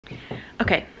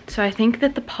Okay, so I think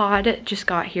that the pod just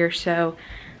got here, so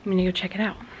I'm gonna go check it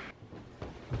out.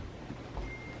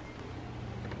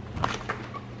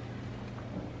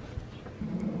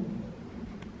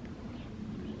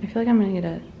 I feel like I'm gonna get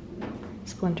a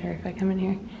splinter if I come in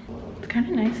here. It's kind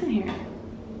of nice in here.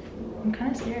 I'm kind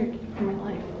of scared for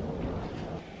my life.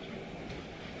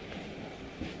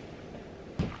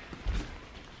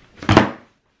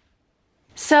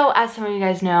 So, as some of you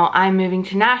guys know, I'm moving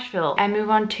to Nashville. I move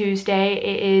on Tuesday.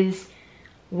 It is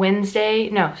Wednesday.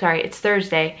 No, sorry, it's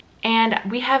Thursday. And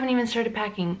we haven't even started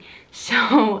packing.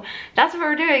 So, that's what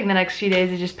we're doing the next few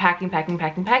days, is just packing, packing,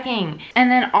 packing, packing. And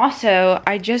then also,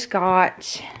 I just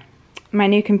got my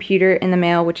new computer in the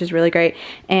mail, which is really great.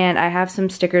 And I have some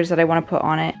stickers that I want to put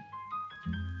on it.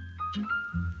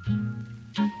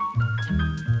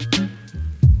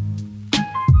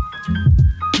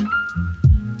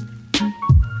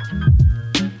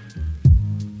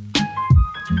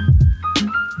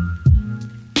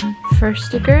 First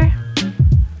sticker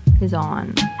is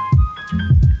on.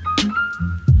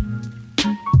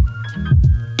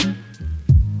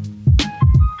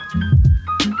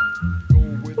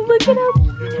 Look at how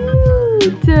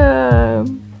cute!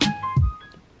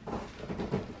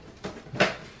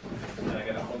 I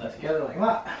gotta hold that together like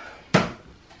that.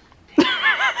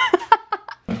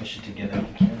 Push it together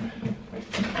if you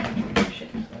can. Shit,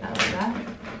 I like that.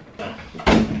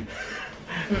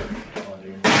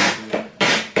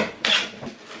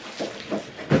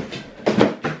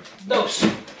 Those.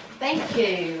 Thank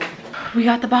you. We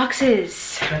got the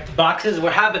boxes. Got the boxes.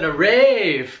 We're having a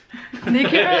rave. You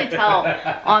can't really tell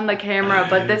on the camera,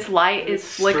 but this light is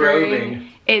flickering. Strobing.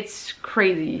 It's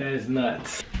crazy. That is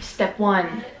nuts. Step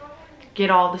one,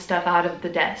 get all the stuff out of the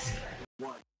desk.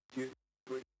 1, 2,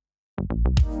 3.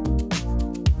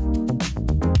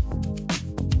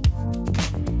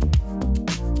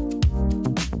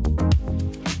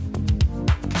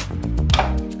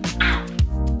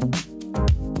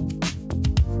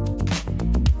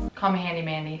 Call me Handy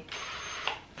Mandy.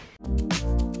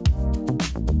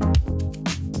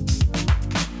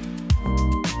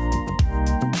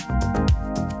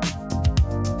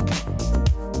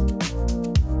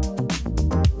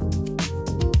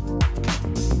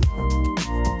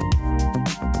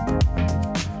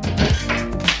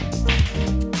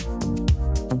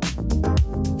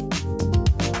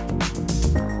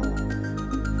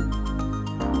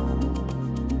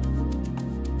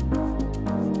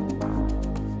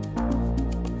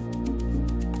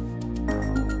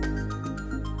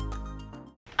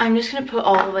 I'm just gonna put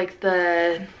all of, like,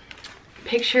 the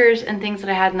pictures and things that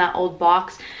I had in that old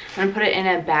box. I'm gonna put it in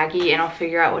a baggie and I'll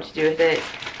figure out what to do with it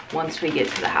once we get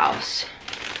to the house.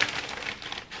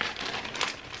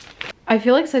 I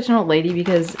feel like such an old lady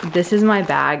because this is my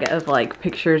bag of, like,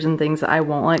 pictures and things that I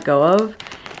won't let go of.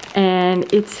 And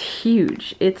it's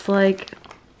huge. It's like,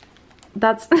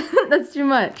 that's that's too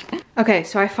much. Okay,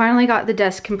 so I finally got the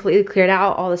desk completely cleared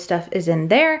out. All the stuff is in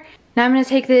there. Now I'm gonna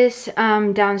take this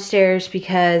downstairs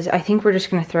because I think we're just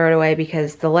gonna throw it away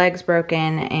because the leg's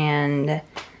broken and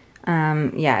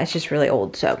yeah, it's just really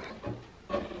old, so.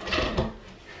 Hang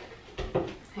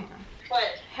on. What?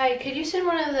 Hey, could you send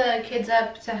one of the kids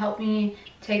up to help me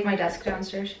take my desk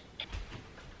downstairs?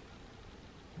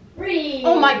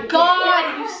 Oh my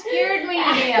god, you scared me!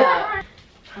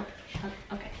 Oh,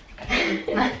 okay.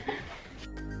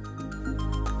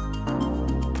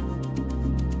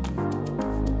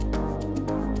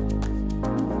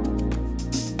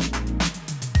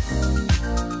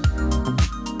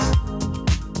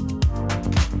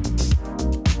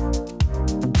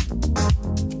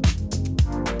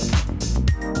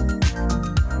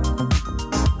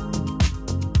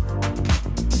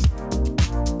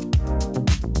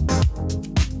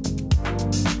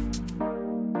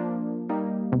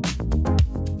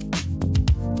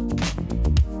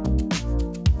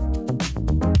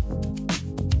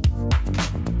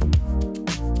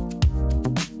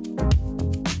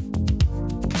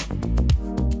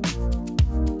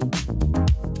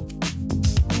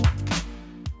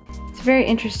 Very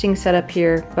interesting setup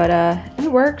here, but it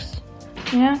works.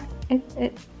 Yeah,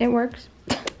 it works.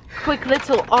 Quick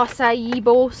little acai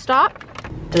bowl stop.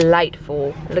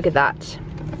 Delightful. Look at that.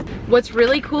 What's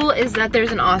really cool is that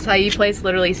there's an acai place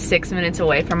literally 6 minutes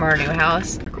away from our new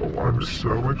house. Oh, I'm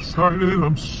so excited.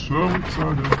 I'm so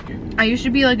excited. I used to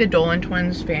be like a Dolan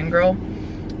Twins fangirl,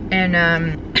 and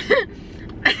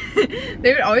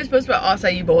they would always post about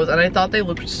acai bowls, and I thought they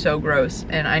looked so gross,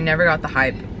 and I never got the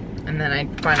hype. And then I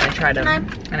finally tried them,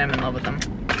 and I'm in love with them.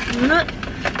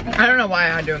 I don't know why I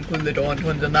had to include the Dolan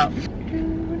Twins in that.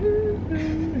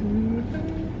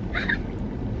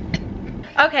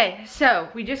 Okay, so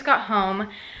we just got home.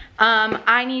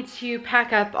 I need to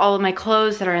pack up all of my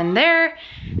clothes that are in there,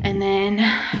 and then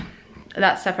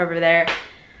that stuff over there.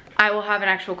 I will have an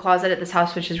actual closet at this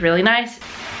house, which is really nice.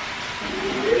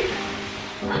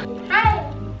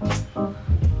 Hi.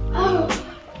 Oh.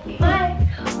 Hi.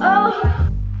 Oh.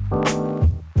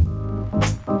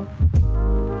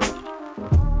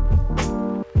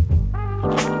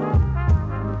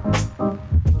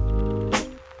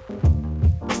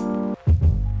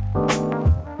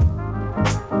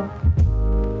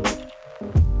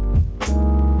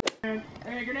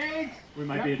 We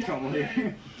might be in trouble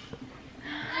here.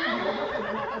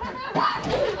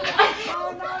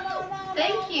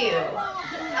 Thank you.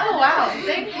 Oh wow,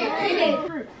 thank you.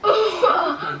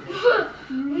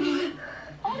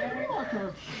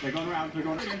 They're going around, they're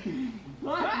going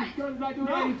around. Not doing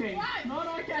anything. No,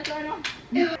 I can't try now.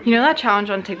 You know that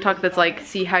challenge on TikTok that's like,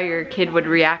 see how your kid would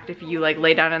react if you like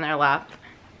lay down in their lap?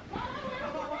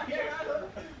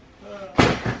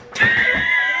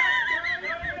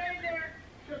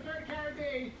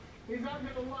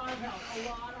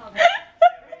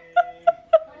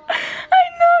 I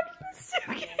knocked the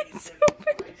suitcase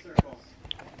open.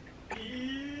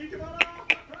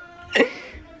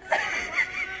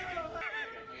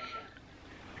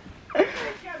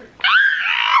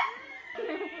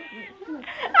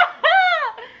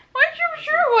 Why's your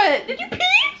shirt wet? Did you pee?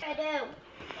 I do.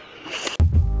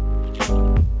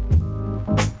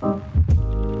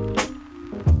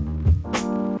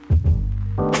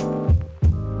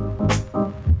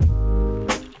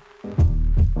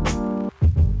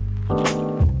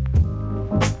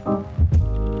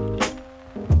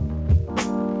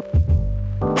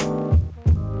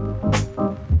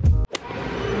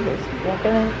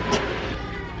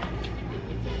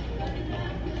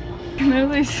 Can I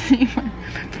really see my...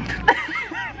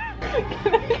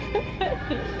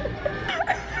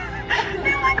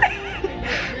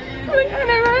 Like,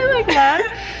 whenever I like laugh.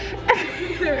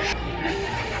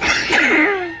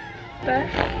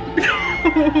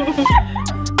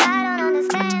 I don't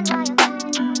understand why you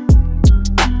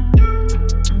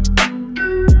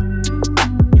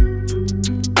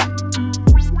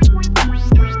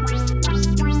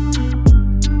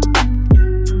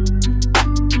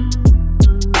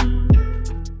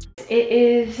It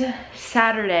is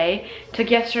Saturday. Took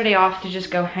yesterday off to just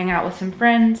go hang out with some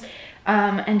friends.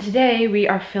 And today we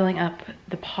are filling up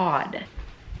the pod.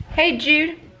 Hey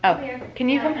Jude. Oh, can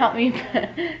you come help me?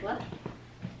 What?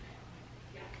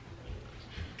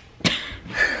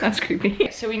 That's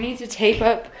creepy. So we need to tape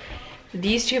up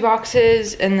these two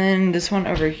boxes and then this one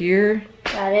over here.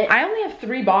 got it. I only have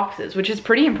 3 boxes, which is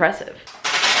pretty impressive.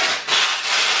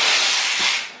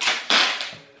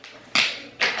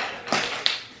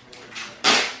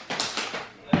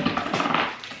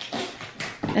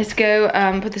 Let's go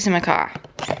put this in my car.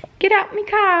 Get out my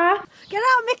car. Get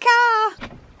out my car.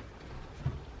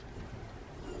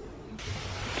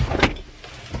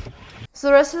 So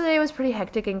the rest of the day was pretty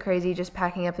hectic and crazy, just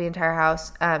packing up the entire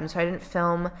house. So I didn't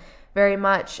film very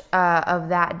much of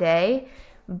that day,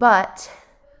 but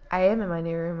I am in my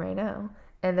new room right now.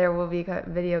 And there will be a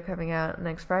video coming out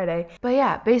next Friday. But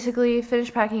yeah, basically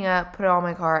finished packing up, put it all in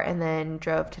my car, and then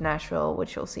drove to Nashville,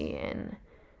 which you'll see in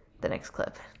the next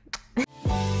clip.